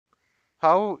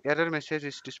how error message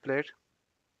is displayed?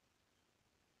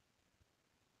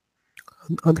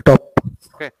 On the top.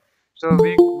 Okay, so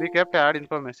we kept add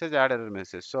info message, add error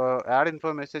message. So add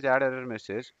info message, add error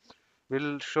message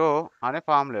will show on a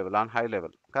form level, on high level.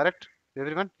 Correct,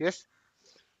 everyone? Yes.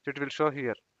 So it will show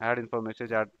here add info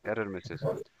message, add error message.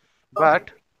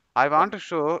 But I want to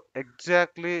show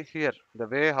exactly here the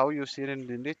way how you see it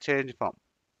in the change form.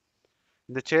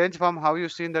 In the change form, how you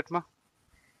seen that ma?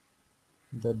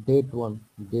 The date one,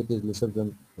 date is lesser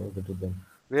than or greater than.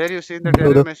 Where you seen that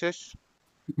below error the message?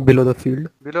 below the field.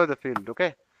 Below the field.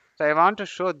 Okay. So I want to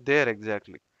show there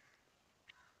exactly.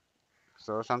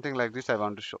 So something like this I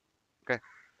want to show. Okay.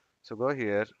 So go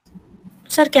here.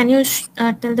 Sir, can you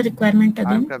tell the requirement I'm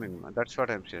again? coming. That's what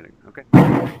I'm sharing. Okay.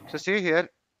 So see here.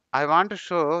 I want to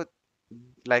show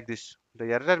like this. The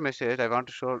error message I want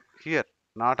to show here,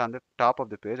 not on the top of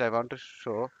the page. I want to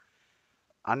show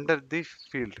under the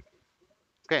field.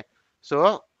 Okay.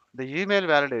 So the email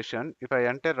validation, if I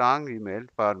enter wrong email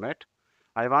format,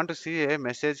 I want to see a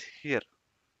message here,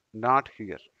 not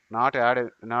here. Not add,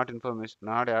 not information,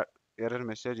 not add, error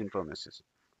message, info message.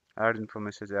 Add info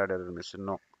message, add error message.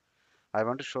 No. I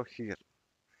want to show here.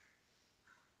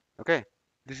 Okay.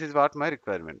 This is what my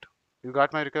requirement. You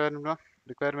got my requirement, ma?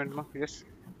 Requirement, ma? Yes.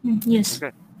 Yes.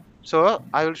 Okay. So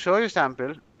I will show you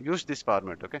sample. Use this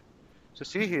format. Okay. So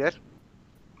see here.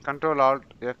 Control Alt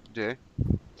F J.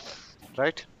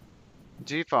 Right.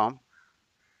 G form.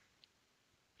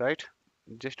 Right.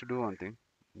 Just to do one thing.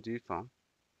 G form.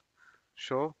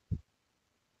 Show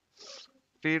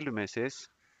field message.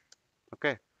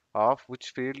 Okay. Of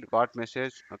which field, what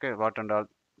message. Okay. What and all.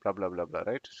 Blah blah blah blah.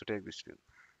 Right. So take this field.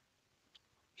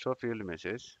 Show field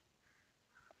message.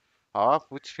 Of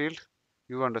which field?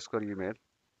 U underscore email.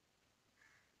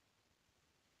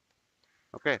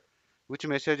 Okay. Which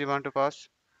message you want to pass?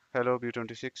 Hello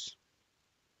B26.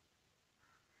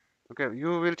 Okay.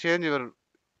 You will change your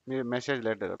message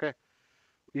later. Okay.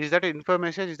 Is that an info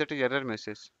message? Is that a error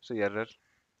message? So error.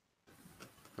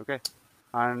 Okay.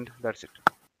 And that's it.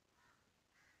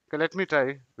 Okay. Let me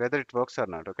try whether it works or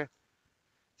not. Okay.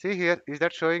 See here. Is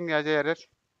that showing as a error?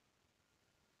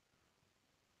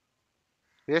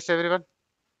 Yes, everyone.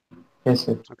 Yes,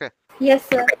 sir. Okay. Yes,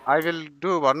 sir. I will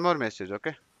do one more message.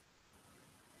 Okay.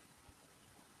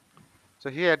 So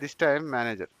here this time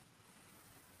manager.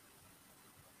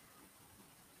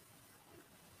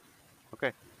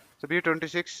 Okay. So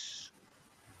B26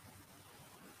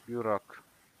 you rock.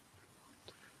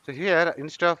 So here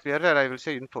instead of error I will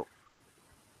say info.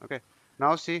 Okay.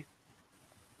 Now see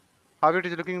how it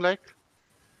is looking like.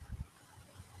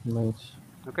 Nice.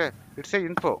 Okay. It's a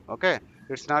info. Okay.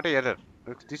 It's not a error.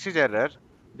 This is error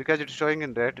because it's showing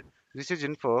in red. This is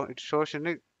info. It shows in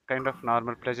a kind of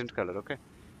normal pleasant color. Okay.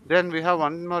 Then we have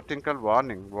one more thing called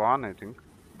warning. Warn I think.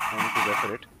 I need to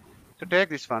refer it. So take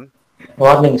this one.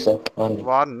 Warning, sir. Warning.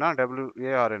 Warn, no?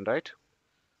 WARN, right?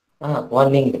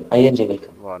 Warning. ING will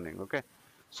come. Warning. Okay.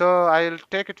 So I'll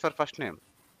take it for first name.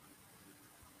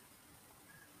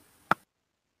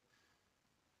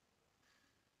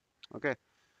 Okay.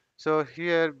 So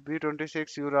here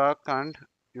B26 you rock and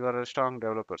you are a strong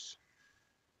developers.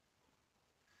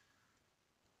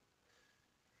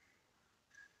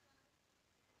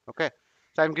 Okay.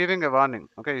 So I'm giving a warning.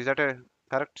 Okay. Is that a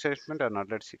correct statement or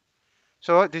not? Let's see.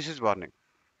 So this is warning.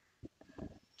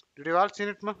 Did you all seen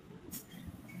it, ma?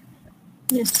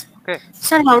 Yes. Okay.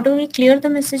 Sir, how do we clear the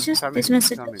messages? These Coming,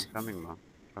 messages? coming, ma.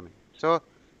 Coming. So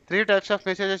three types of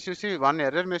messages you see. One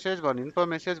error message, one info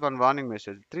message, one warning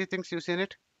message. Three things you seen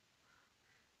it.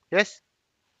 Yes.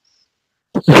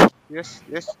 Yes.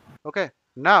 Yes. Okay.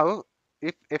 Now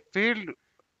if a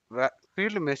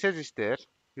field message is there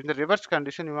in the reverse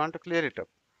condition, you want to clear it up.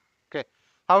 Okay.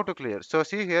 How to clear? So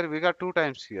see here we got two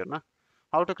times here, na?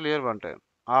 How to clear one time?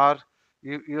 Or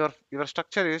your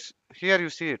structure is here you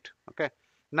see it. Okay.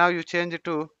 Now you change it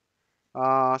to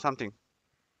something.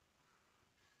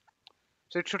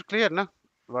 So it should clear, na?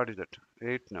 What is that?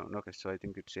 8 now. Okay. So I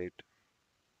think it's 8.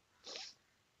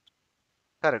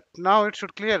 Correct. Now it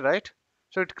should clear, right?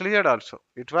 So it cleared also.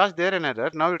 It was there an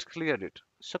error. Now it's cleared it.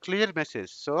 So clear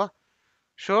message. So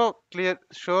show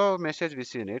message we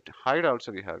seen it. Hide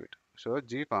also we have it. So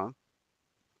G form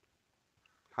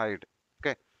hide.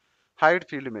 Okay. Hide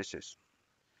field message.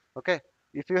 Okay.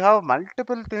 If you have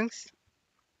multiple things,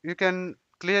 you can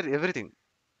clear everything.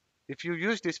 If you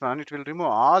use this one, it will remove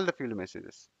all the field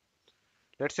messages.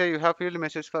 Let's say you have field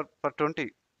message for 20.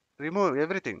 Remove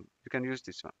everything. You can use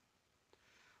this one.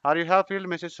 Or you have field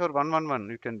message for 111.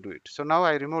 You can do it. So now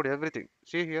I removed everything.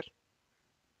 See here.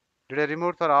 Did I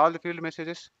remove for all the field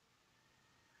messages?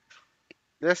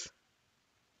 Yes.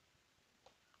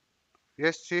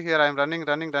 Yes, see here, I'm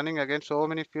running again. So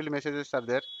many field messages are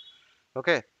there.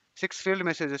 Okay, 6 field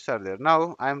messages are there.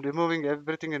 Now I'm removing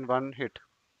everything in one hit.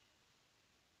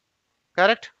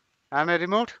 Correct? Am I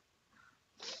removed?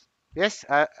 Yes.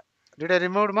 Did I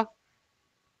remove, ma?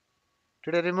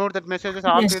 Did I remove that messages?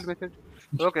 All field Yes. messages.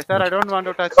 Okay, sir. Yes. I don't want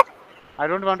to touch. I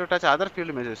don't want to touch other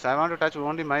field messages. I want to touch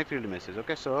only my field message.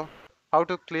 Okay, so how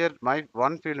to clear my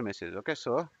one field message? Okay,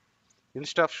 so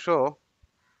instead of show,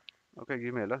 okay,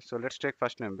 email. So let's take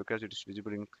first name because it is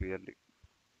visible in clearly,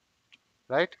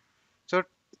 right? So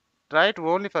try it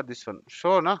only for this one.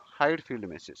 Show na hide field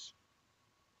message.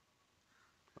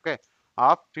 Okay,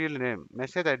 off field name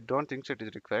message. I don't think so it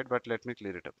is required, but let me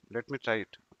clear it up. Let me try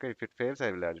it. Okay, if it fails,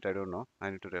 I will add it. I don't know. I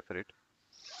need to refer it.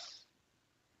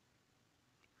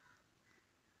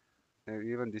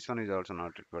 Even this one is also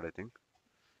not required. I think.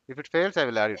 If it fails, I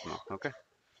will add it now. Okay.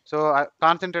 So I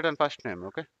concentrate on first name.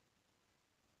 Okay.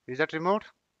 Is that removed?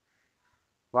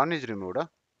 One is removed. Huh?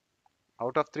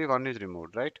 Out of three, one is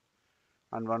removed, right?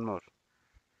 And one more.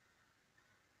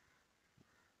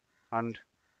 And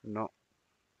no,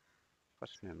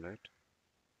 first name, right?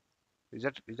 Is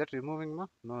that removing, ma?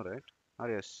 No, right? Or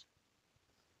yes?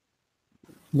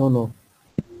 No, no.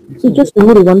 So just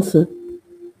remove it once, sir.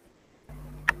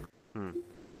 Hmm.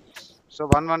 So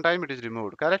one time it is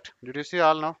removed. Correct? Did you see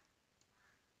all now?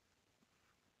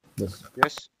 Yes.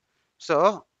 Yes.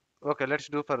 So okay, let's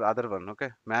do for other one. Okay,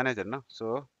 manager, no?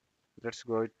 So let's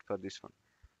go it for this one.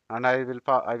 And I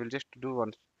will just do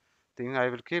one thing. I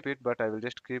will keep it, but I will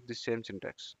just keep the same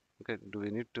syntax. Okay. Do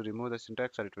we need to remove the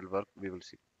syntax or it will work? We will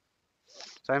see.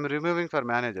 So I'm removing for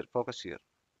manager. Focus here.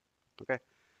 Okay.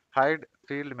 Hide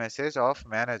field message of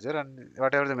manager and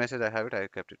whatever the message I have it, I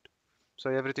kept it. So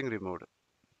everything removed.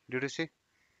 Did you see?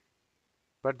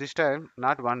 But this time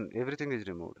not one. Everything is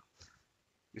removed.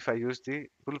 If I use the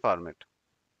full format.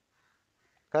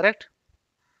 Correct?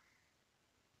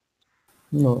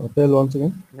 No, tell once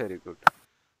again. Very good.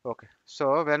 Okay.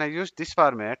 So when I use this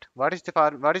format, what is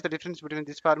the difference between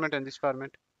this format and this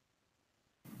format?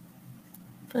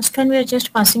 First one we are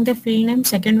just passing the field name.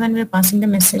 Second one we are passing the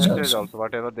message Message also. also,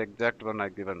 whatever the exact one I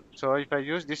given. So if I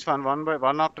use this one by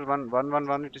one after one,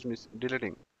 it is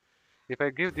deleting. If I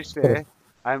give this way,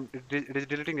 Correct. it is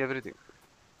deleting everything.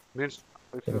 Means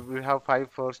if Correct. we have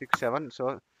 5, 4, 6, 7.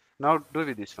 So now do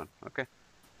with this one. Okay,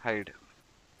 hide.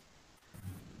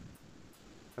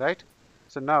 Right.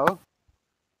 So now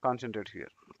concentrate here.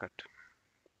 Cut.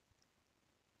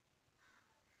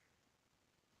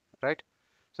 Right.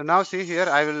 So now see here,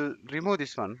 I will remove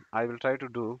this one. I will try to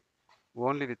do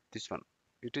only with this one.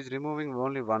 It is removing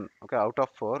only one. Okay, out of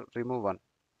 4, remove one.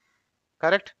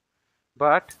 Correct.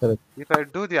 But Correct. if I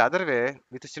do the other way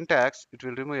with the syntax, it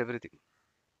will remove everything.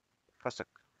 First sec.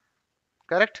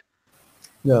 Correct.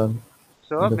 Yeah,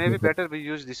 So maybe definitely. better we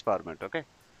use this format. Okay.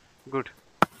 Good.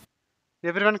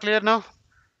 Everyone clear now?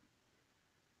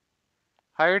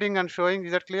 Hiding and showing,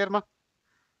 is that clear, ma?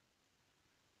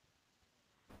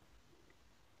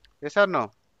 Yes or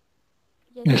no?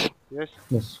 Yes. Yes.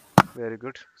 Yes. Very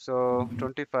good. So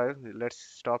 25. Let's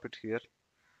stop it here.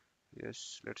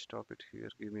 Yes, let's stop it here.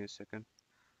 Give me a second.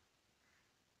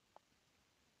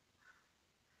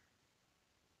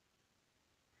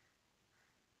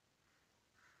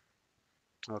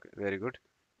 Okay, very good.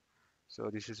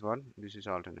 So this is one. This is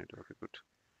alternate. Okay, good.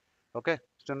 Okay.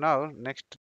 So now next